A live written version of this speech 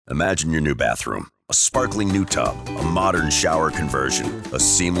Imagine your new bathroom. A sparkling new tub, a modern shower conversion, a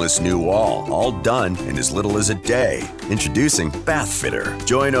seamless new wall, all done in as little as a day. Introducing Bath Fitter.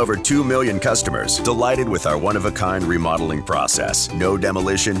 Join over 2 million customers delighted with our one-of-a-kind remodeling process. No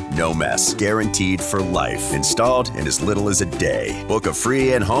demolition, no mess. Guaranteed for life. Installed in as little as a day. Book a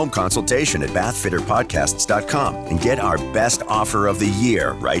free in-home consultation at bathfitterpodcasts.com and get our best offer of the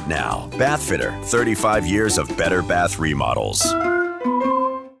year right now. Bath Fitter, 35 years of better bath remodels.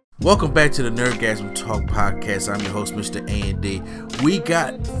 Welcome back to the Nerdgasm Talk Podcast. I'm your host, Mr. A&D. We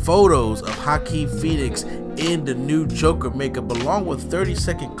got photos of Joaquin Phoenix in the new Joker makeup along with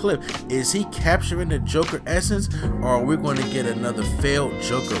 30-second clip. Is he capturing the Joker essence, or are we going to get another failed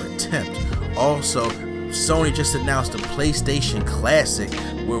Joker attempt? Also, Sony just announced a PlayStation Classic,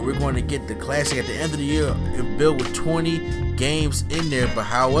 where we're going to get the Classic at the end of the year and build with 20 games in there. But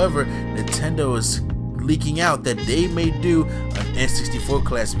however, Nintendo is leaking out that they may do an N64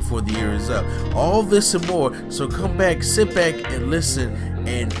 Classic before the year is up. All this and more. So come back, sit back, and listen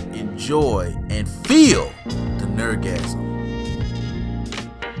and enjoy and feel the Nerdgasm.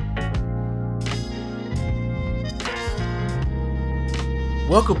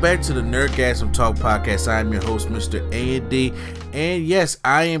 Welcome back to the Nerdgasm Talk Podcast. I am your host, Mr. A&D. And yes,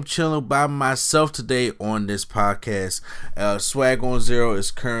 I am chilling by myself today on this podcast. Swag on Zero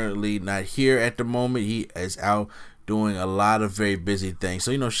is currently not here at the moment. He is out doing a lot of very busy things.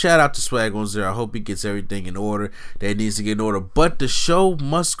 So, shout out to Swag on Zero. I hope he gets everything in order that needs to get in order. But the show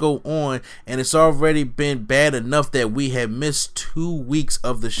must go on, and it's already been bad enough that we have missed 2 weeks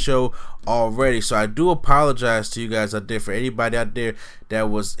of the show already. So I do apologize to you guys out there. For anybody out there that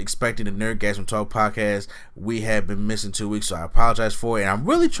was expecting the Nerdgasm Talk Podcast, we have been missing 2 weeks, so I apologize for it. And I'm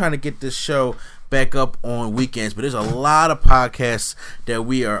really trying to get this show back up on weekends, but there's a lot of podcasts that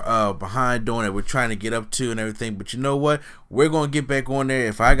we are behind doing that we're trying to get up to and everything. But you know what? We're going to get back on there.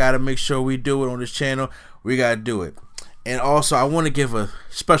 If I got to make sure we do it on this channel, we got to do it. And also, I want to give a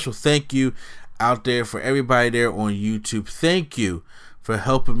special thank you out there for everybody there on YouTube. Thank you for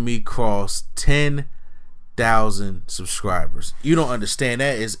helping me cross 10,000 subscribers. You don't understand.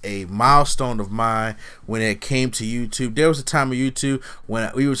 That is a milestone of mine when it came to YouTube. There was a time of YouTube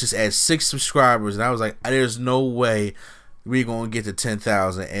when we was just at 6 subscribers, and I was like, there's no way we're going to get to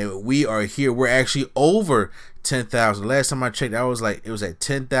 10,000. And we are here. We're actually over 10,000. Last time I checked, it was at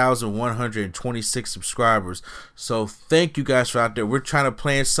 10,126 subscribers. So thank you guys for out there. We're trying to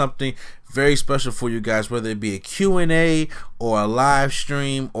plan something very special for you guys, whether it be a Q&A or a live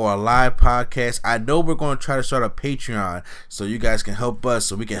stream or a live podcast. I know we're going to try to start a Patreon so you guys can help us,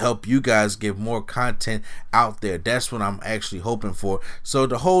 so we can help you guys get more content out there. That's what I'm actually hoping for. So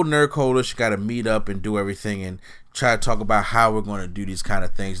the whole Nerd Coalition got to meet up and do everything and try to talk about how we're going to do these kind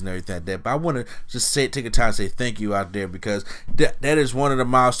of things and everything like that. But I want to just take a time to say thank you out there, because that is one of the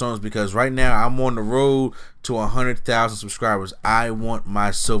milestones, because right now I'm on the road to 100,000 subscribers. I want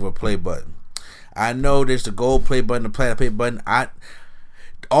my silver play button. I know there's the gold play button, the platinum play button.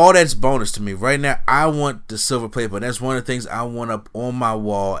 All that's bonus to me. Right now, I want the silver play button. That's one of the things I want up on my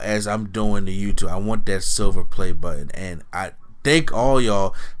wall as I'm doing the YouTube. I want that silver play button. And I thank all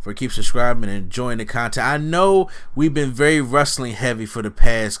y'all for keep subscribing and enjoying the content. I know we've been very wrestling heavy for the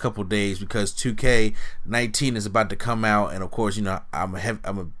past couple days because 2K19 is about to come out, and of course, I'm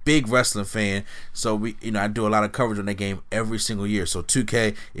a big wrestling fan, so I do a lot of coverage on that game every single year. So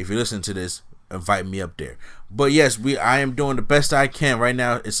 2K, if you're listening to this, invite me up there. But yes, I am doing the best I can right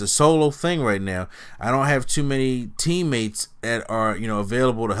now. It's a solo thing right now. I don't have too many teammates that are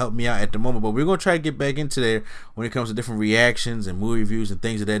available to help me out at the moment, but we're gonna try to get back into there when it comes to different reactions and movie reviews and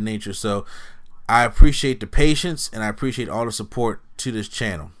things of that nature. So I appreciate the patience and I appreciate all the support to this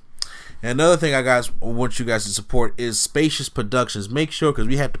channel. And another thing I want you guys to support is Spacious Productions. Make sure, because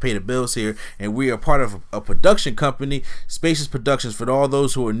we have to pay the bills here, and we are part of a production company, Spacious Productions. For all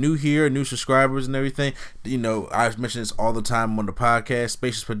those who are new here, new subscribers and everything, I mention this all the time on the podcast.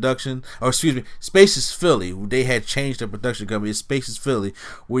 Spacious Production, Spacious Philly. They had changed their production company. It's Spacious Philly,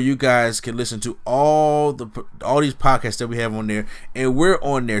 where you guys can listen to all these podcasts that we have on there, and we're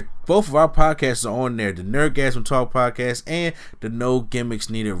on there. Both of our podcasts are on there, the Nerdgasm Talk Podcast and the No Gimmicks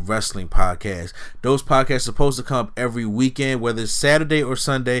Needed Wrestling Podcast. Those podcasts are supposed to come up every weekend, whether it's Saturday or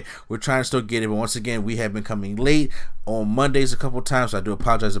Sunday. We're trying to still get it, but once again, we have been coming late on Mondays a couple times, so I do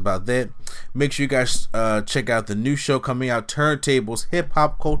apologize about that. Make sure you guys check out the new show coming out, Turntables, Hip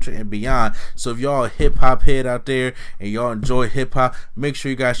Hop Culture and Beyond. So if y'all a hip hop head out there and y'all enjoy hip hop, make sure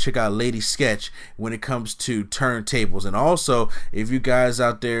you guys check out Lady Sketch when it comes to turntables. And also, if you guys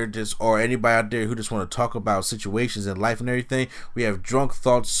out there or anybody out there who just want to talk about situations in life and everything, we have Drunk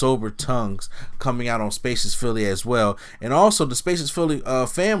Thoughts Sober Tongues coming out on Spaces Philly as well. And also the Spaces Philly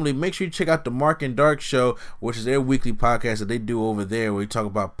family, make sure you check out the Mark and Dark Show, which is their weekly podcast that they do over there, where we talk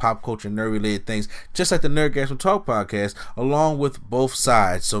about pop culture and nerd related things, just like the Nerdgasm Talk podcast, along with Both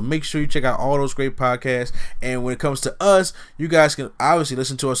Sides. So make sure you check out all those great podcasts. And when it comes to us, you guys can obviously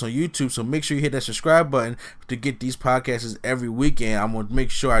listen to us on YouTube, so make sure you hit that subscribe button to get these podcasts every weekend. I'm going to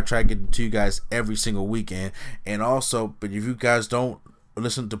make sure I try to get them to you guys every single weekend. And also, but if you guys don't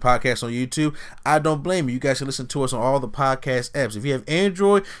listen to podcasts on YouTube, I don't blame you. You guys can listen to us on all the podcast apps. If you have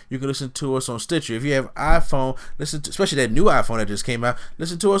Android, you can listen to us on Stitcher. If you have iPhone, listen to, especially that new iPhone that just came out,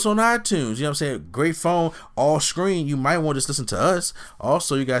 listen to us on iTunes. You know what I'm saying? Great phone, all screen. You might want to just listen to us.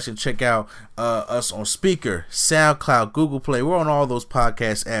 Also, you guys can check out us on Speaker, SoundCloud, Google Play. We're on all those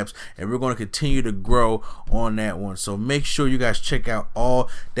podcast apps, and we're going to continue to grow on that one. So make sure you guys check out all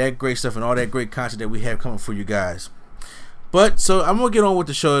that great stuff and all that great content that we have coming for you guys. But, so I'm going to get on with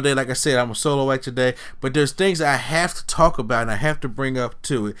the show today. Like I said, I'm a solo act today, but there's things I have to talk about and I have to bring up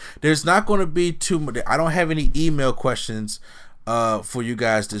to it. There's not going to be too much. I don't have any email questions for you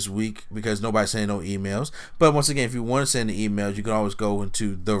guys this week because nobody's sending no emails. But once again, if you want to send the emails, you can always go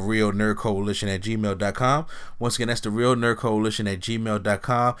into therealnerdcoalition@gmail.com. Once again, that's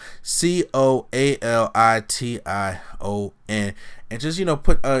therealnerdcoalition@gmail.com. COALITION. And just,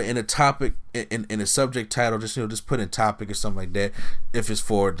 put in a topic, in a subject title, just put in topic or something like that if it's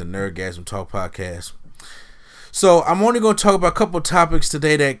for the Nerdgasm Talk podcast. So I'm only going to talk about a couple topics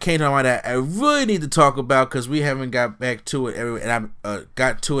today that came to my mind that I really need to talk about because we haven't got back to it, and I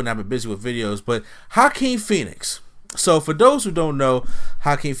got to it and I've been busy with videos. But Joaquin Phoenix. So for those who don't know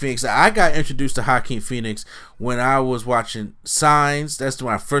Joaquin Phoenix, I got introduced to Joaquin Phoenix when I was watching Signs. That's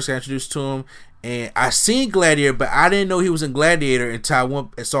when I first got introduced to him. And I seen Gladiator, but I didn't know he was in Gladiator until I went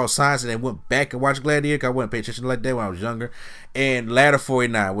and saw Signs and then went back and watched Gladiator because I wasn't paying attention like that when I was younger. And Ladder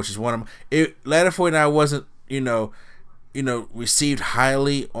 49, which is one of them. Ladder 49 wasn't, received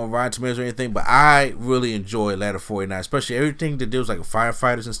highly on Rotten Tomatoes or anything, but I really enjoyed Ladder 49, especially everything that deals like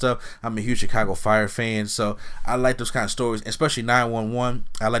firefighters and stuff. I'm a huge Chicago Fire fan, so I like those kind of stories, especially 911.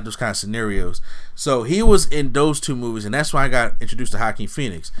 I like those kind of scenarios. So he was in those two movies, and that's why I got introduced to Joaquin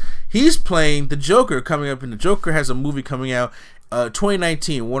Phoenix. He's playing the Joker coming up, and the Joker has a movie coming out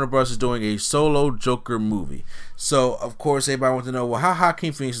 2019. Warner Bros. Is doing a solo Joker movie. So, of course, everybody wants to know, well, how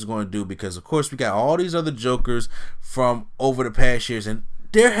Joaquin Phoenix is going to do, because, of course, we got all these other Jokers from over the past years, and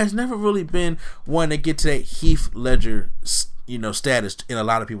there has never really been one that get to that Heath Ledger, status in a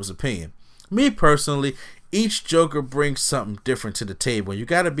lot of people's opinion. Me, personally, each Joker brings something different to the table. You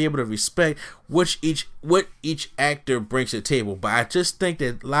got to be able to respect what each actor brings to the table. But I just think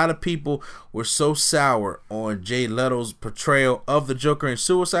that a lot of people were so sour on Jared Leto's portrayal of the Joker in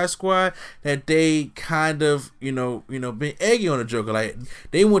Suicide Squad that they kind of, been eggy on the Joker. Like,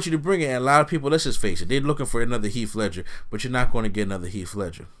 they want you to bring it, and a lot of people, let's just face it, they're looking for another Heath Ledger, but you're not going to get another Heath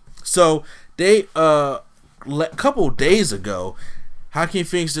Ledger. So they, a couple days ago, Joaquin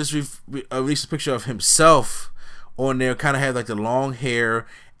Phoenix just released a picture of himself on there, kind of had like the long hair,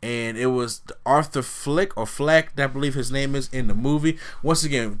 and it was Arthur Fleck, I believe his name is, in the movie. Once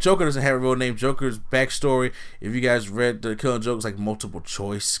again, Joker doesn't have a real name. Joker's backstory, if you guys read The Killing Joke, it's like multiple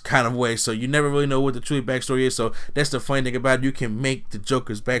choice kind of way, so you never really know what the true backstory is. So that's the funny thing about it. You can make the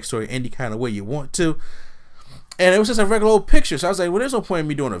Joker's backstory any kind of way you want to. And it was just a regular old picture, so I was like, well, there's no point in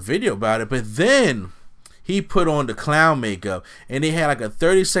me doing a video about it. But then he put on the clown makeup, and they had like a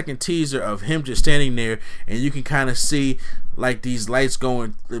 30-second teaser of him just standing there, and you can kind of see like these lights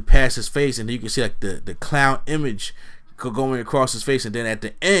going past his face, and you can see like the clown image going across his face, and then at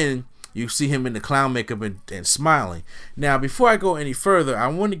the end you see him in the clown makeup and smiling. Now, before I go any further, I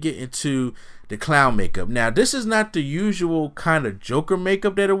want to get into the clown makeup. Now, this is not the usual kind of Joker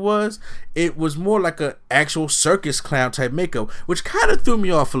makeup that it was. It was more like an actual circus clown type makeup, which kind of threw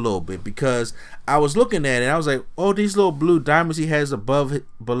me off a little bit, because I was looking at it and I was like, oh, these little blue diamonds he has above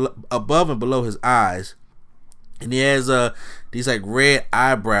and below his eyes, and he has these like red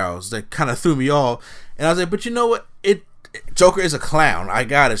eyebrows that kind of threw me off. And I was like, but you know what, Joker is a clown, I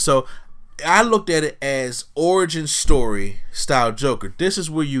got it. So I looked at it as origin story style Joker. This is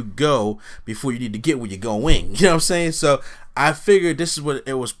where you go before you need to get where you're going. You know what I'm saying? So I figured this is what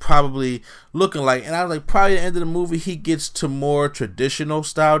it was probably looking like. And I was like, probably at the end of the movie, he gets to more traditional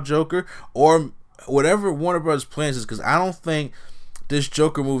style Joker, or whatever Warner Bros. Plans is, because I don't think this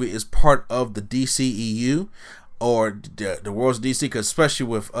Joker movie is part of the DCEU or the world's DC, because especially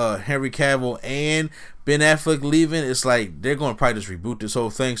with Henry Cavill and Ben Affleck leaving, it's like they're going to probably just reboot this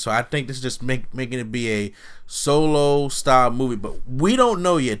whole thing. So I think this is just making it be a solo style movie, but we don't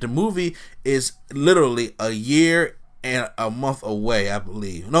know yet. The movie is literally a year and a month away, I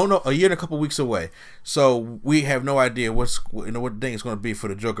believe. No, a year and a couple weeks away. So we have no idea what the thing is going to be for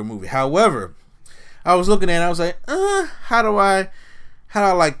the Joker movie. However, I was looking at it and I was like, how do I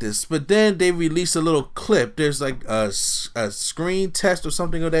like this? But then they released a little clip. There's like a screen test or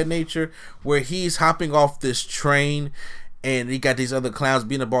something of that nature where he's hopping off this train and he got these other clowns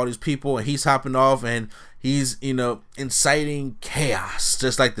beating up all these people and he's hopping off and he's, inciting chaos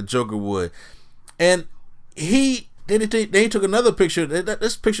just like the Joker would. And they took another picture.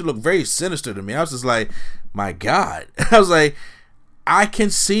 This picture looked very sinister to me. I was just like, my God. I was like, I can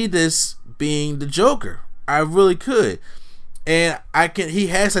see this being the Joker. I really could. And he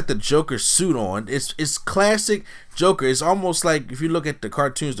has like the Joker suit on. It's classic Joker. It's almost like if you look at the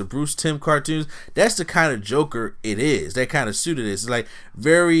cartoons, the Bruce Timm cartoons, that's the kind of Joker it is. That kind of suit it is. It's like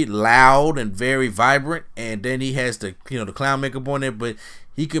very loud and very vibrant. And then he has the the clown makeup on it, but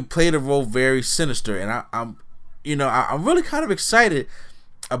he can play the role very sinister. And I'm really kind of excited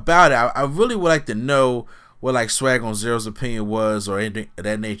about it. I really would like to know what like Swag on Zero's opinion was or anything of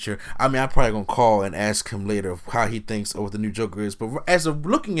that nature. I mean, I'm probably gonna call and ask him later how he thinks of what the new Joker is. But as of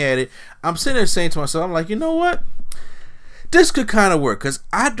looking at it, I'm sitting there saying to myself, I'm like, you know what? This could kind of work, because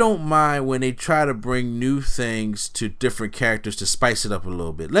I don't mind when they try to bring new things to different characters to spice it up a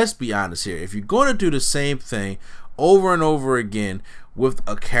little bit. Let's be honest here. If you're going to do the same thing over and over again with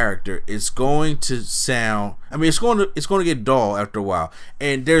a character, it's going to sound, it's going to get dull after a while.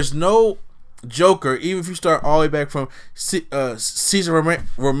 And there's no Joker, even if you start all the way back from Cesar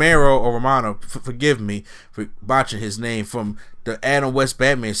Romero or Romano, forgive me for botching his name, from the Adam West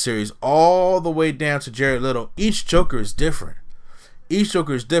Batman series all the way down to Jared Leto. Each Joker is different.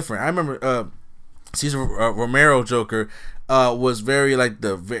 I remember Cesar Romero Joker was very like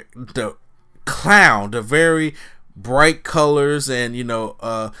the clown, the very bright colors and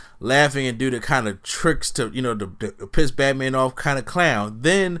laughing and do the kind of tricks to to piss Batman off kind of clown.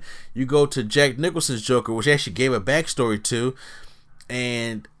 Then you go to Jack Nicholson's Joker, which actually gave a backstory to,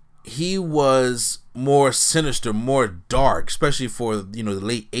 and he was more sinister, more dark, especially for the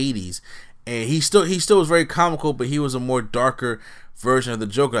late 80s. And he still was very comical, but he was a more darker version of the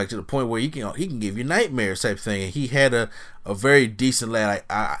Joker, like to the point where he can give you nightmares type thing. And he had a very decent laugh.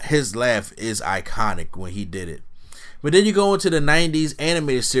 His laugh is iconic when he did it. But then you go into the 90s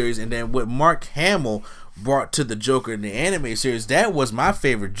animated series, and then what Mark Hamill brought to the Joker in the animated series, that was my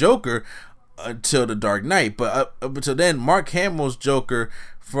favorite Joker until The Dark Knight. But up until then, Mark Hamill's Joker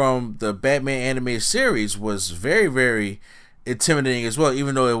from the Batman animated series was very, very intimidating as well,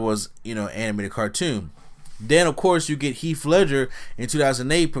 even though it was animated cartoon. Then of course you get Heath Ledger in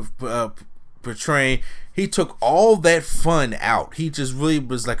 2008 portraying. He took all that fun out. He just really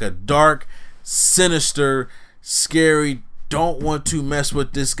was like a dark, sinister, scary, don't want to mess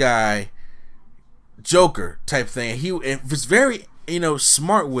with this guy Joker type thing. He was very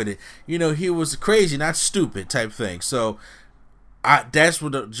smart with it. He was crazy, not stupid type thing. So that's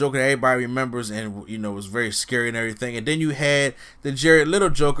what the Joker that everybody remembers, and was very scary and everything. And then you had the Jared Leto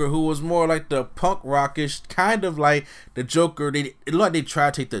Joker, who was more like the punk rockish, kind of like the Joker. It looked like they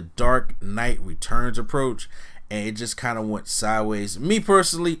tried to take the Dark Knight Returns approach, and it just kind of went sideways. Me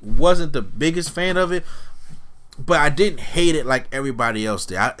personally wasn't the biggest fan of it, but I didn't hate it like everybody else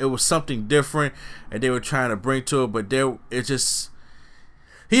did. It was something different and they were trying to bring to it, but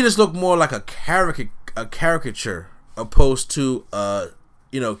he just looked more like a caricature opposed to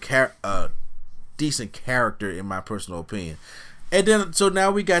decent character, in my personal opinion. And then so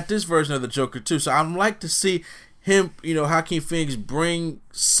now we got this version of the Joker too. So I'd like to see him, Joaquin Phoenix bring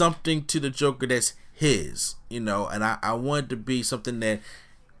something to the Joker that's his, and I want it to be something that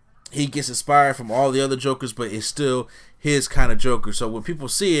he gets inspired from all the other Jokers, but it's still his kind of Joker. So when people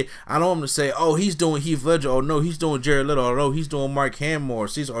see it, I don't want them to say, oh, he's doing Heath Ledger, or no, he's doing Jared Leto, or no, he's doing Mark Hamill, or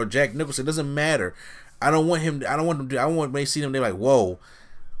Jack Nicholson. It doesn't matter. I want when they see them, they're like, whoa,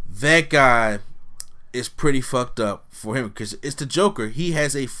 that guy is pretty fucked up for him, because it's the Joker. He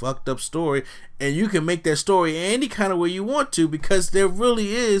has a fucked up story, and you can make that story any kind of way you want to, because there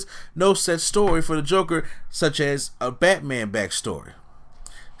really is no set story for the Joker, such as a Batman backstory.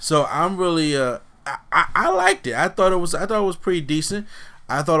 So I'm really I liked it. I thought it was pretty decent.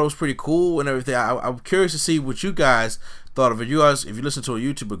 I thought it was pretty cool and everything. I'm curious to see what you guys thought of it. You guys, if you listen to a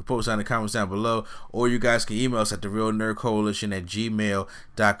YouTuber, can post down in the comments down below, or you guys can email us at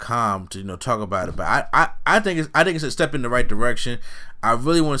therealnerdcoalition@gmail.com to talk about it. But I think it's a step in the right direction. I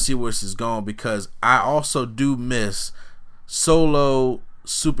really want to see where this is going, because I also do miss solo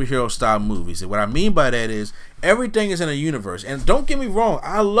superhero style movies. And what I mean by that is everything is in a universe. And don't get me wrong,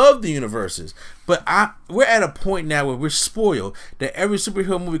 I love the universes, but we're at a point now where we're spoiled that every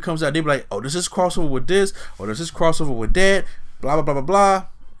superhero movie comes out, they be like, oh, this is crossover with this, or this is crossover with that, blah blah blah blah blah.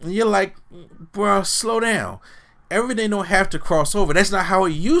 And you're like, bro, slow down. Everything don't have to cross over. That's not how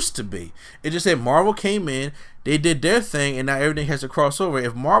it used to be. It just said Marvel came in, they did their thing, and now everything has to cross over.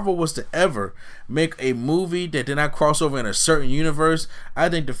 If Marvel was to ever make a movie that did not cross over in a certain universe, I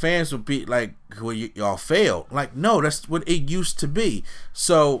think the fans would be like, well, y'all failed. Like, no, that's what it used to be.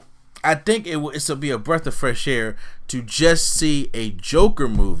 So I think it'll be a breath of fresh air to just see a Joker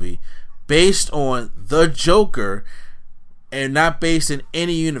movie based on the Joker and not based in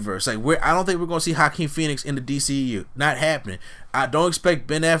any universe. Like, I don't think we're gonna see Joaquin Phoenix in the DCEU. Not happening. I don't expect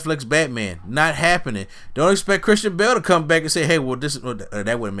Ben Affleck's Batman. Not happening. Don't expect Christian Bale to come back and say, hey, well,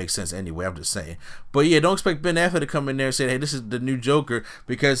 that wouldn't make sense anyway. I'm just saying. But yeah, don't expect Ben Affleck to come in there and say, hey, this is the new Joker,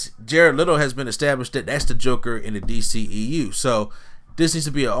 because Jared Leto has been established that that's the Joker in the DCEU. So this needs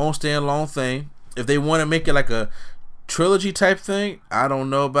to be a own standalone thing. If they want to make it like a trilogy type thing, I don't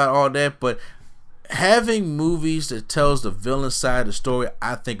know about all that, but having movies that tells the villain side of the story,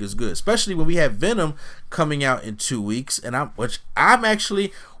 I think is good, especially when we have Venom coming out in 2 weeks, and I'm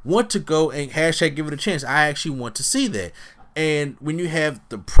actually want to go and hashtag give it a chance. I actually want to see that. And when you have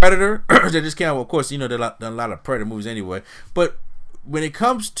the Predator that just came out, well, of course, you know, there are a lot of Predator movies anyway, but when it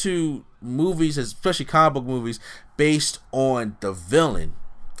comes to movies, especially comic book movies based on the villain,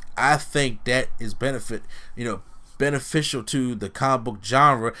 I think that is beneficial to the comic book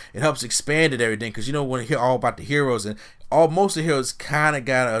genre. It helps expand it, everything, because you don't want to hear all about the heroes, and most of the heroes kind of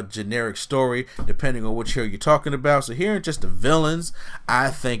got a generic story depending on which hero you're talking about. So hearing just the villains, I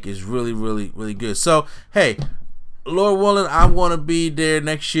think, is really, really, really good. So hey, Lord willing, I'm going to be there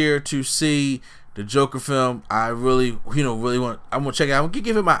next year to see the Joker film. I really want. I'm gonna check it out. I'm gonna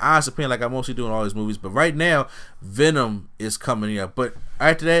give it my honest opinion, like I'm mostly doing all these movies. But right now, Venom is coming up. But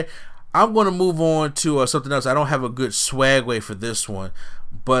after that, I'm going to move on to something else. I don't have a good swag way for this one,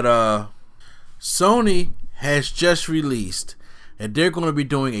 but Sony has just released that they're going to be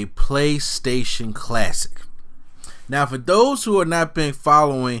doing a PlayStation Classic. Now, for those who are not been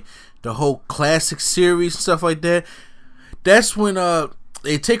following the whole Classic series and stuff like that, that's when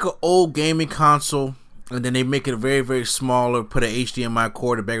they take an old gaming console and then they make it very, very smaller, put an HDMI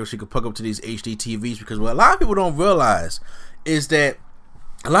cord in the back so you can plug up to these HD TVs. Because what a lot of people don't realize is that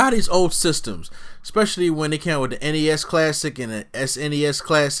a lot of these old systems, especially when they came out with the NES Classic and the SNES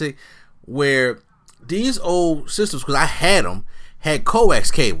Classic, where these old systems, because I had them, had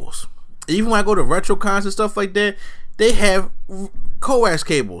coax cables. Even when I go to RetroCons and stuff like that, they have coax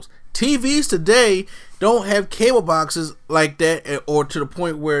cables. TVs today don't have cable boxes like that, or to the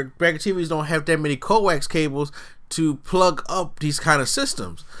point where bracket TVs don't have that many coax cables to plug up these kind of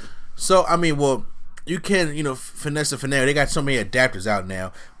systems. So, I mean, well, you can, finesse and finagle. They got so many adapters out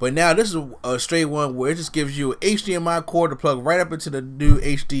now. But now this is a straight one where it just gives you an HDMI cord to plug right up into the new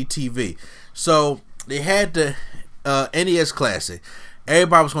HD TV. So they had the NES Classic.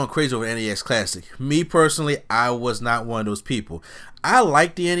 Everybody was going crazy over the NES Classic. Me personally, I was not one of those people. I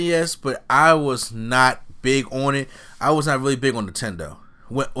liked the NES, but I was not big on it. I was not really big on Nintendo.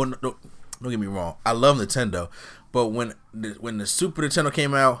 Don't get me wrong. I love Nintendo. But when the Super Nintendo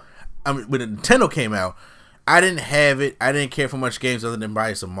came out, when the Nintendo came out, I didn't have it. I didn't care for much games other than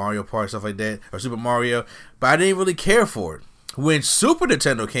buying some Mario Party, stuff like that, or Super Mario, but I didn't really care for it. When Super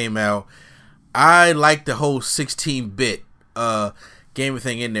Nintendo came out, I liked the whole 16-bit gaming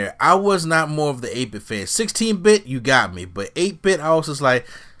thing in there. I was not more of the 8-bit fan. 16-bit, you got me, but 8-bit, I was just like,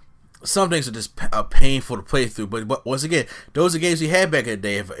 some things are just painful to play through. But once again, those are games you had back in the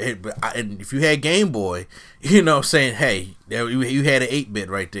day. And if you had Game Boy, saying, hey, you had an 8-bit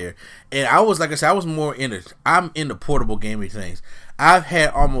right there. And I was, like I said, I was more I'm into portable gaming things. I've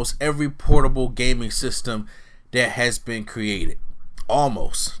had almost every portable gaming system that has been created.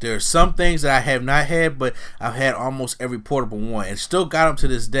 Almost. There are some things that I have not had, but I've had almost every portable one and still got them to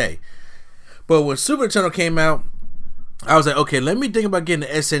this day. But when Super Nintendo came out, I was like, okay, let me think about getting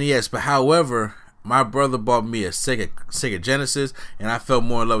the SNES. But however, my brother bought me a Sega Genesis, and I fell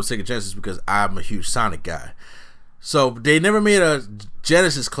more in love with Sega Genesis because I'm a huge Sonic guy. So they never made a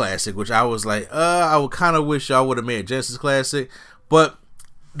Genesis Classic, which I was like, I would kind of wish y'all would have made a Genesis Classic. But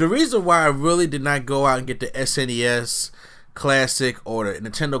the reason why I really did not go out and get the SNES Classic or the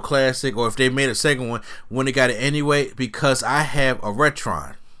Nintendo Classic, or if they made a second one when they got it anyway, because I have a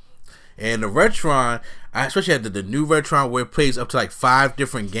Retron. And the Retron, I especially had the new Retron where it plays up to like 5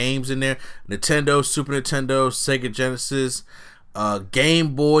 different games in there. Nintendo, Super Nintendo, Sega Genesis,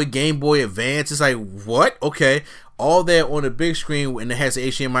 Game Boy Advance. It's like, what? Okay. all that on the big screen, and it has the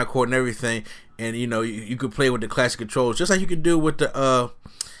HDMI cord and everything. And you could play with the classic controls just like you could do with the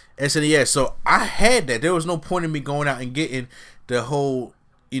SNES. So I had that. There was no point in me going out and getting the whole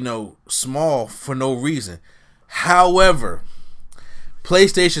small for no reason. However,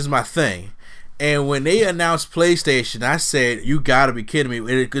 PlayStation's my thing. And when they announced PlayStation, I said, you gotta be kidding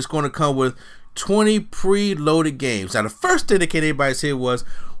me. It's going to come with 20 pre-loaded games. Now, the first thing that came to everybody's head was,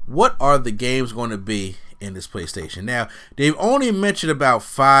 what are the games going to be in this PlayStation? Now, they've only mentioned about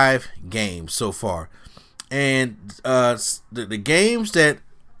 5 games so far. And the games that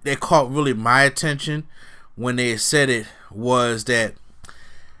caught really my attention when they said it was that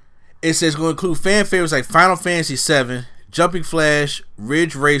it says it's going to include fan favorites like Final Fantasy VII, Jumping Flash,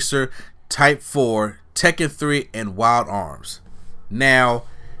 Ridge Racer, Type 4, Tekken 3, and Wild Arms. Now,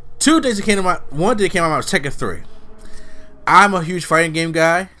 one day that came out was Tekken 3. I'm a huge fighting game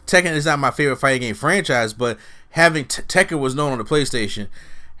guy. Tekken is not my favorite fighting game franchise, but having Tekken was known on the PlayStation,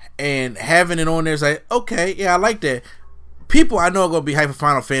 and having it on there is like, okay, yeah, I like that. People I know are going to be hyped for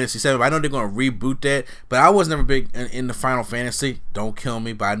Final Fantasy VII. I know they're going to reboot that, but I was never big in the Final Fantasy. Don't kill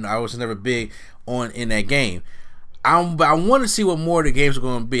me, but I was never big in that game. But I want to see what more of the games are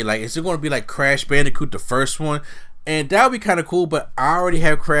going to be. Like, is it going to be like Crash Bandicoot, the first one? And that would be kind of cool, but I already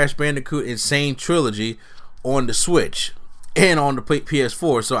have Crash Bandicoot Insane Trilogy on the Switch and on the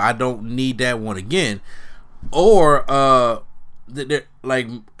PS4, so I don't need that one again. Or, is there going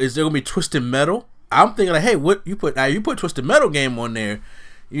to be Twisted Metal? I'm thinking like, hey, what you put Twisted Metal game on there,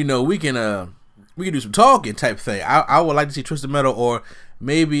 we can do some talking type thing. I would like to see Twisted Metal, or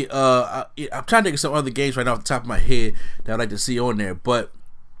maybe I'm trying to think of some other games right now off the top of my head that I'd like to see on there. But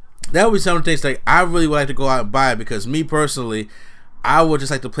that would be some of the things like I really would like to go out and buy, because me personally, I would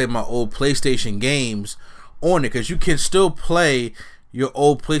just like to play my old PlayStation games on it, because you can still play your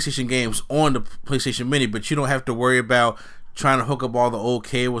old PlayStation games on the PlayStation Mini, but you don't have to worry about trying to hook up all the old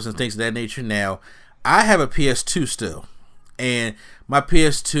cables and things of that nature. Now, I have a PS2 still, and my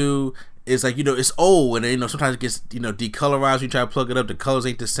PS2 is like, it's old, and sometimes it gets decolorized when you try to plug it up. The colors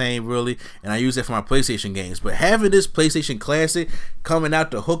ain't the same really, and I use it for my PlayStation games. But having this PlayStation Classic coming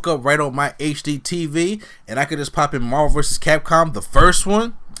out to hook up right on my HD TV, and I could just pop in Marvel vs. Capcom, the first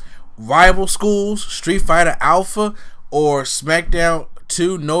one, Rival Schools, Street Fighter Alpha, or SmackDown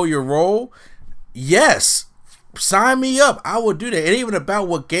 2 Know Your Role, yes, sign me up. I will do that. It ain't even about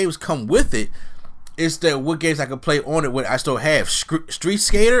what games come with it. It's that what games I can play on it. What I still have, Street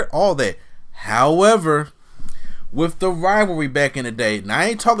Skater, all that. However, with the rivalry back in the day, now I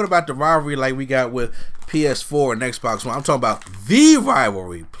ain't talking about the rivalry like we got with PS4 and Xbox One. I'm talking about the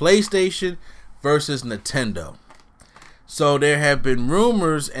rivalry, PlayStation versus Nintendo. So there have been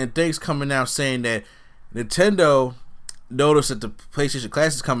rumors and things coming out saying that Nintendo noticed that the PlayStation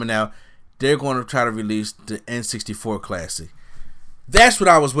Classic is coming out. They're going to try to release the N64 Classic. That's what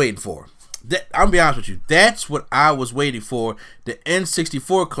I was waiting for. I'm gonna be honest with you. That's what I was waiting for, the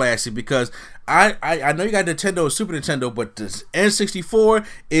N64 Classic, because I know you got Nintendo and Super Nintendo, but this N64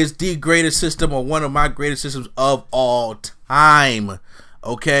 is the greatest system, or one of my greatest systems of all time.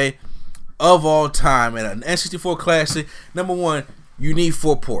 Okay, of all time. And an N64 Classic, number one, you need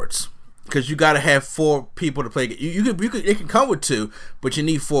 4 ports, because you got to have 4 people to play it. It can come with 2, but you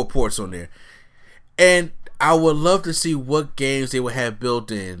need 4 ports on there. And I would love to see what games they would have built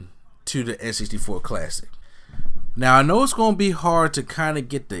in to the N64 Classic. Now, I know it's going to be hard to kind of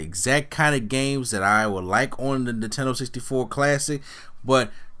get the exact kind of games that I would like on the Nintendo 64 Classic, but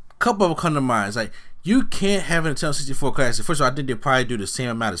a couple of them come to mind. It's like, you can't have a Nintendo 64 Classic. First of all, I think they'll probably do the same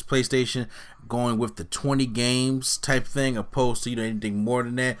amount as PlayStation, going with the 20 games type thing, opposed to anything more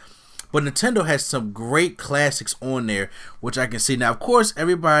than that. But Nintendo has some great classics on there, which I can see. Now, of course,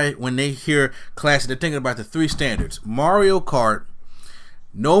 everybody, when they hear classic, they're thinking about the 3 standards: Mario Kart,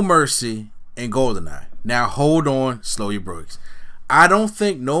 No Mercy, and GoldenEye. Now, hold on, slow your brakes. I don't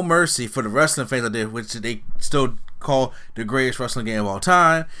think No Mercy, for the wrestling fans out there, which they still call the greatest wrestling game of all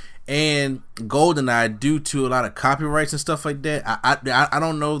time, and GoldenEye, due to a lot of copyrights and stuff like that, I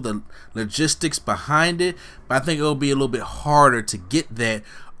don't know the logistics behind it, but I think it'll be a little bit harder to get that,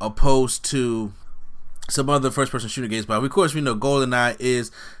 opposed to some other first-person shooter games. But of course, we know GoldenEye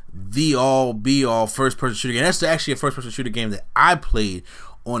is the all-be-all first-person shooter game. That's actually a first-person shooter game that I played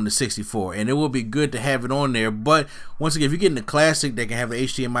on the 64, and it will be good to have it on there. But once again, if you're getting the classic that can have the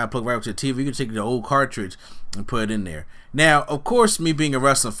HDMI plug right up to the TV, you can take the old cartridge and put it in there. Now, of course, me being a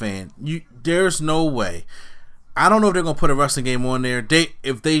wrestling fan, there's no way. I don't know if they're gonna put a wrestling game on there.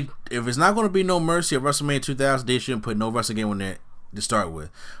 If it's not gonna be No Mercy or WrestleMania 2000, they shouldn't put no wrestling game on there to start with.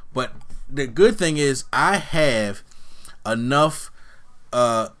 But the good thing is, I have enough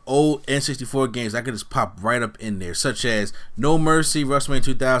old N64 games I could just pop right up in there, such as No Mercy, WrestleMania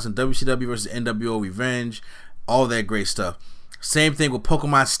 2000, WCW versus NWO Revenge, all that great stuff. Same thing with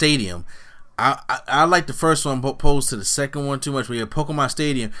Pokemon Stadium. I like the first one opposed to the second one too much. We have Pokemon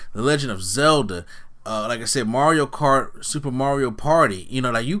Stadium, The Legend of Zelda, like I said, Mario Kart, Super Mario Party. You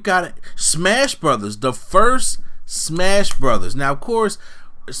know, like you got it. Smash Brothers, the first Smash Brothers. Now, of course,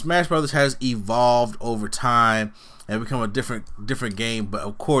 Smash Brothers has evolved over time and become a different game. But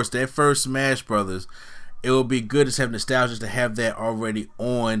of course, that first Smash Brothers, it will be good to have nostalgia to have that already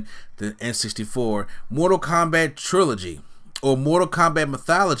on the N64. Mortal Kombat Trilogy, or Mortal Kombat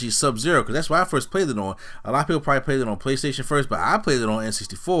Mythology Sub-Zero, because that's why I first played it on. A lot of people probably played it on PlayStation first, but I played it on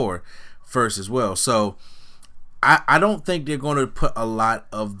N64 first as well. So I don't think they're going to put a lot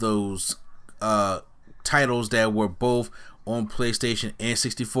of those titles that were both on PlayStation and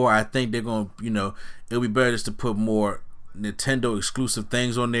 64. I think they're going to, it'll be better just to put more Nintendo exclusive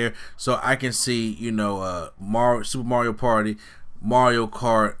things on there. So I can see, Super Mario Party, Mario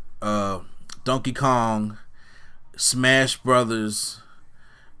Kart, Donkey Kong, Smash Brothers,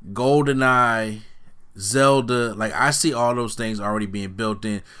 GoldenEye, Zelda. Like, I see all those things already being built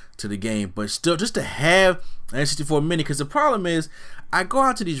in to the game, but still, just to have an N64 Mini, because the problem is, I go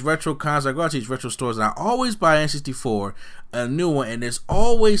out to these retro cons, I go out to these retro stores, and I always buy N64, a new one, and there's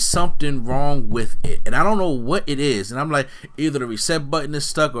always something wrong with it, and I don't know what it is, and I'm like, either the reset button is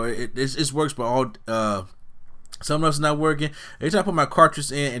stuck, or it works, but all something else is not working. Every time I put my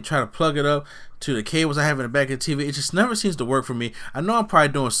cartridge in and try to plug it up to the cables I have in the back of the TV, it just never seems to work for me. I know I'm probably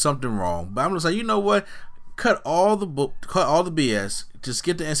doing something wrong, but I'm just like, you know what? Cut all the BS. Just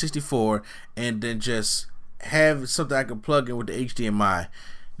get the N64 and then just have something I can plug in with the HDMI.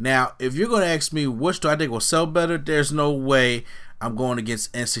 Now, if you're going to ask me which do I think will sell better, there's no way I'm going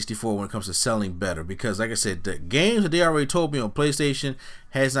against N64 when it comes to selling better, because like I said, the games that they already told me on PlayStation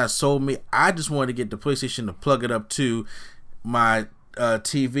has not sold me. I just wanted to get the PlayStation to plug it up to my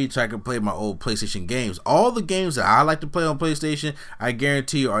TV so I can play my old PlayStation games. All the games that I like to play on PlayStation, I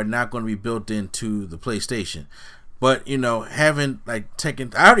guarantee you are not going to be built into the PlayStation. But having like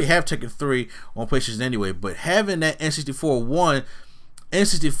Tekken, I already have Tekken 3 on PlayStation anyway, but having that N64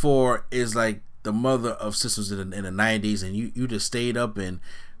 N64 is like the mother of systems in the 90s, and you just stayed up and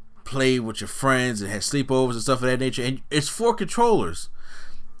played with your friends and had sleepovers and stuff of that nature. And it's 4 controllers.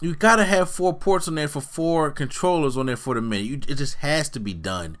 You gotta have 4 ports on there for 4 controllers on there for the Mini. It just has to be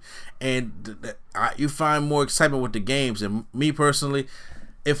done, and you find more excitement with the games. And me personally,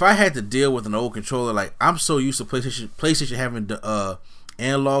 if I had to deal with an old controller, like I'm so used to PlayStation having the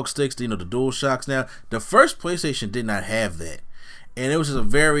analog sticks, the Dual Shocks. Now, the first PlayStation did not have that, and it was just a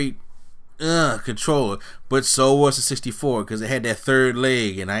very controller, but so was the 64, because it had that third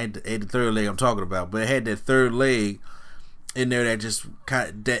leg, and I had the third leg I'm talking about, but it had that third leg in there that just kind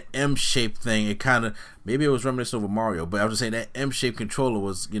of, that M-shaped thing. It kind of, maybe it was reminiscent over Mario, but I was just saying that M-shaped controller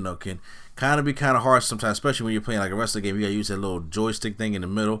was, can kind of be kind of hard sometimes, especially when you're playing like a wrestling game. You gotta use that little joystick thing in the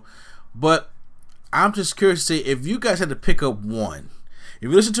middle. But I'm just curious to see if you guys had to pick up one. If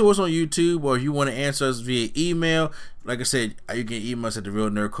you listen to us on YouTube, or if you want to answer us via email, like I said, you can email us at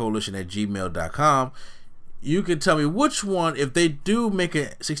therealnerdcoalition@gmail.com. You can tell me which one, if they do make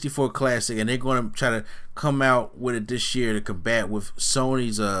a 64 Classic and they're going to try to come out with it this year to combat with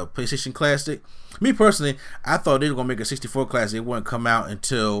Sony's PlayStation Classic. Me personally, I thought they were going to make a 64 Classic. It wouldn't come out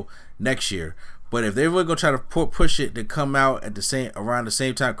until next year. But if they were going to try to push it to come out at around the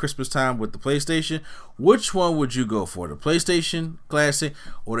same time, Christmas time, with the PlayStation, which one would you go for? The PlayStation Classic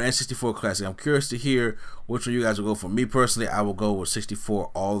or the N64 Classic? I'm curious to hear which one you guys will go for. Me personally, I will go with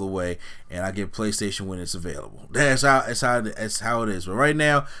 64 all the way, and I get PlayStation when it's available. That's how it is. But right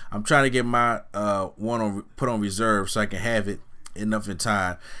now, I'm trying to get my one put on reserve so I can have it enough in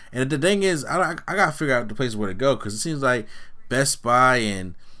time. And the thing is, I gotta figure out the places where to go, because it seems like Best Buy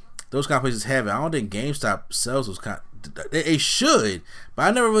and those kind of places have it. I don't think GameStop sells those kind. They should, but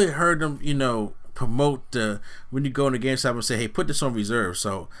I never really heard them, promote when you go into GameStop and say, "Hey, put this on reserve."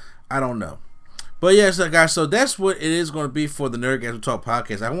 So I don't know. But yes, guys. So that's what it is going to be for the Nerdgasm Talk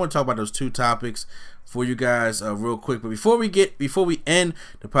podcast. I want to talk about those 2 topics for you guys real quick. But before we end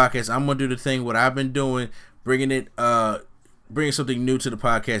the podcast, I'm going to do the thing what I've been doing, bringing something new to the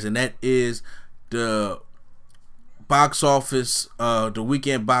podcast, and that is the box office, the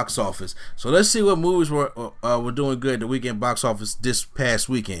weekend box office. So let's see what movies were doing good at the weekend box office this past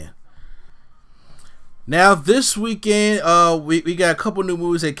weekend. Now this weekend, we got a couple new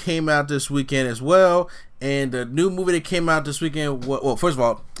movies that came out this weekend as well. And the new movie that came out this weekend, well, first of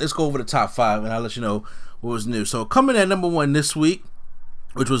all, let's go over the top 5 and I'll let you know what was new. So coming at number 1 this week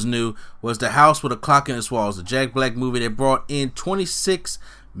which was new, was The House with a Clock in Its Walls, the Jack Black movie that brought in $26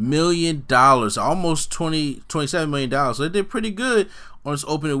 million, almost $27 million. So it did pretty good on its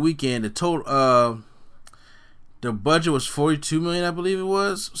opening weekend. The total, the budget was $42 million, I believe it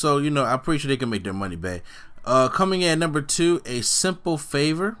was. So, I'm pretty sure they can make their money back. Coming in at number 2, A Simple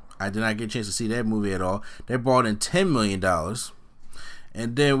Favor. I did not get a chance to see that movie at all. They brought in $10 million.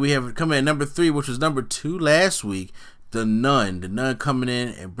 And then we have coming in at number 3, which was number 2 last week, The Nun. The Nun coming in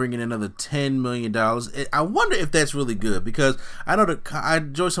and bringing in another $10 million. I wonder if that's really good, because I know I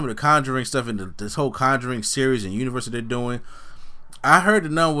enjoy some of the Conjuring stuff and this whole Conjuring series and universe that they're doing. I heard The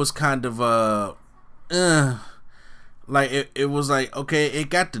Nun was kind of like it was like, okay, it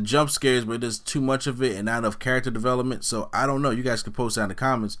got the jump scares, but there's too much of it and not enough character development. So I don't know. You guys can post down in the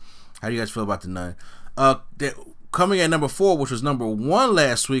comments how you guys feel about The Nun. Coming at number 4, which was number 1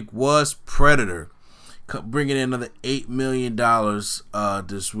 last week, was Predator, bringing in another $8 million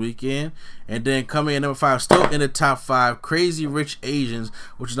this weekend. And then coming at number 5, still in the top 5, Crazy Rich Asians,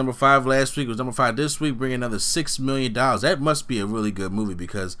 which was number 5 last week, was number 5 this week, bringing another $6 million. That must be a really good movie,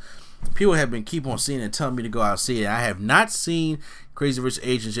 because people have been keep on seeing it and telling me to go out and see it. I have not seen Crazy Rich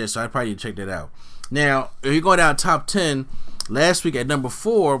Asians yet, so I probably need to check that out. Now, if you're going down top 10, last week at number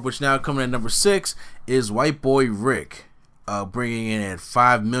 4, which now coming at number 6, is White Boy Rick, bringing in at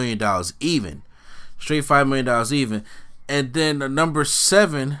 $5 million even. Straight $5 million even. And then the number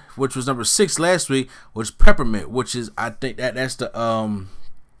 7, which was number 6 last week, was Peppermint, which is, I think that's the,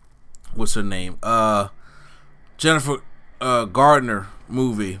 what's her name? Jennifer Gardner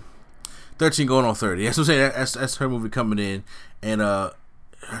movie. 13 going on 30. That's what I'm saying. That's her movie coming in and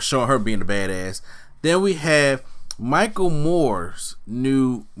showing her being a badass. Then we have Michael Moore's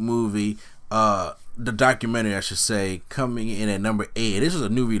new movie, the documentary, I should say, coming in at number 8. This is a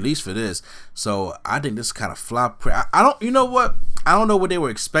new release for this, so I think this kind of flop. I don't, you know what? I don't know what they were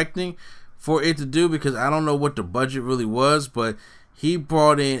expecting for it to do, because I don't know what the budget really was, but he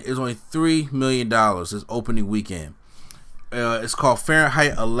brought in, it was only $3 million this opening weekend. It's called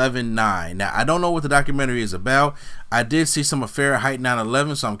Fahrenheit 11/9. Now, I don't know what the documentary is about. I did see some of Fahrenheit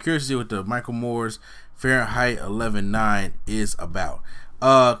 9/11, so I'm curious to see what the Michael Moore's Fahrenheit 11/9 is about.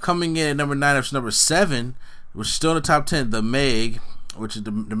 Coming in at number 9, which is number 7, which is still in the top 10, The Meg, which is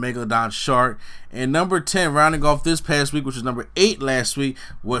the Megalodon shark. And number 10, rounding off this past week, which was number 8 last week,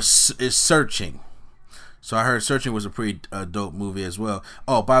 is Searching. So I heard Searching was a pretty dope movie as well.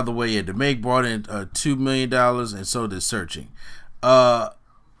 Oh, by the way, yeah, The Meg brought in $2 million, and so did Searching.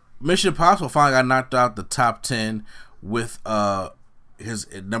 Mission Impossible finally got knocked out the top 10 with his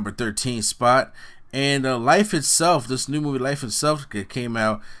number 13 spot. And Life Itself, this new movie, Life Itself, came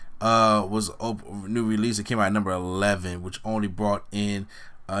out, was a new release. It came out at number 11, which only brought in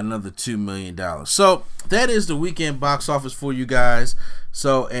another $2 million. So that is the weekend box office for you guys.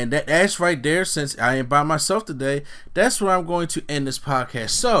 So, and that's right there. Since I am by myself today, that's where I'm going to end this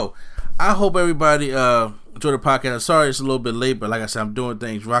podcast. So I hope everybody enjoyed the podcast. I'm sorry it's a little bit late, but like I said, I'm doing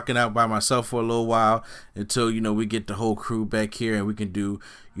things, rocking out by myself for a little while until, we get the whole crew back here and we can do,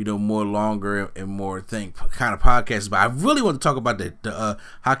 more longer and more kind of podcasts. But I really want to talk about the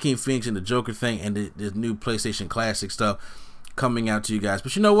Joaquin Phoenix and the Joker thing and the new PlayStation Classic stuff coming out to you guys.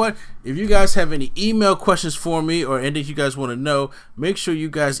 But you know what? If you guys have any email questions for me or anything you guys want to know, make sure you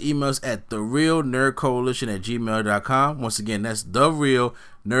guys email us at therealnerdcoalition@gmail.com. Once again, that's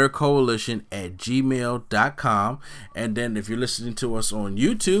therealnerdcoalition@gmail.com. And then if you're listening to us on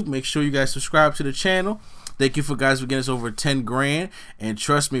YouTube, make sure you guys subscribe to the channel. Thank you for guys for getting us over 10 grand. And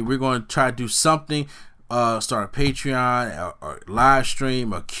trust me, we're going to try to do something. Start a Patreon or live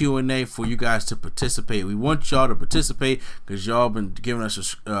stream or Q&A for you guys to participate. We want y'all to participate because y'all been giving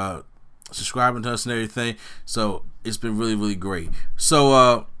us subscribing to us and everything. So it's been really, really great.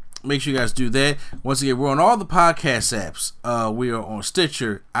 So make sure you guys do that. Once again, we're on all the podcast apps. We are on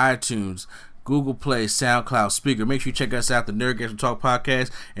Stitcher, iTunes, Google Play, SoundCloud, Speaker. Make sure you check us out, the Nerdgasm Talk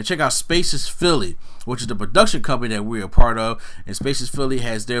Podcast, and check out Spaces Philly, which is the production company that we are part of. And Spaces Philly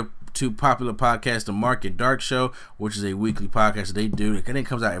has their two popular podcasts, the Mark and Dark Show, which is a weekly podcast that they do. I think it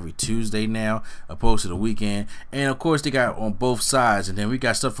comes out every Tuesday now, opposed to the weekend. And of course, they got on both sides. And then we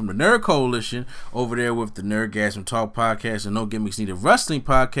got stuff from the Nerd Coalition over there with the Nerdgasm Talk Podcast and No Gimmicks Needed Wrestling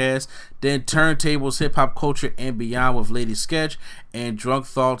Podcast. Then Turntables, Hip Hop Culture and Beyond with Lady Sketch, and Drunk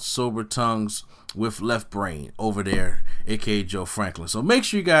Thoughts, Sober Tongues with Left Brain over there, aka Joe Franklin. So make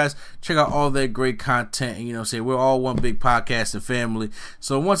sure you guys check out all that great content, and say we're all one big podcasting family.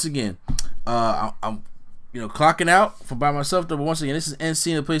 So once again, I'm clocking out from by myself, but once again, this is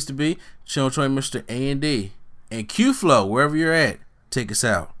NC, the place to be. Chillin' Troy, Mr. A&D, and Q Flow, wherever you're at, take us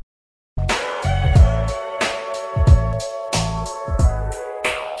out.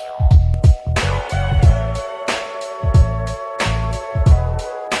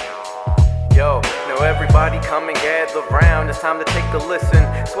 it's time to take a listen.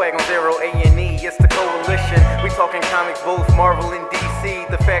 Swag on Zero, A&E, it's the coalition. We talking comics, both Marvel and DC,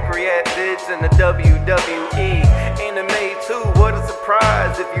 the factory ad-vids and the WWE. Anime too, what a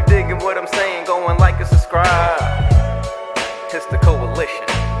surprise. If you digging what I'm saying, go and like and subscribe. It's the coalition,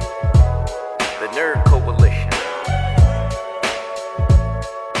 the Nerd Coalition.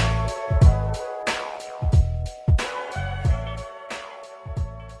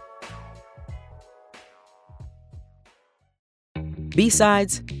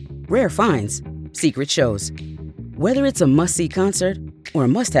 B-sides, rare finds, secret shows. Whether it's a must-see concert or a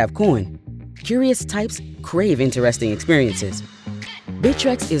must-have coin, curious types crave interesting experiences.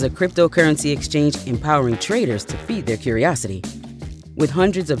 Bittrex is a cryptocurrency exchange empowering traders to feed their curiosity. With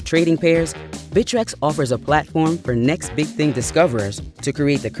hundreds of trading pairs, Bittrex offers a platform for next big thing discoverers to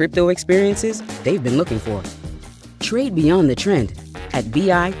create the crypto experiences they've been looking for. Trade beyond the trend at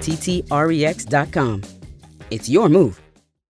BITTREX.com. It's your move.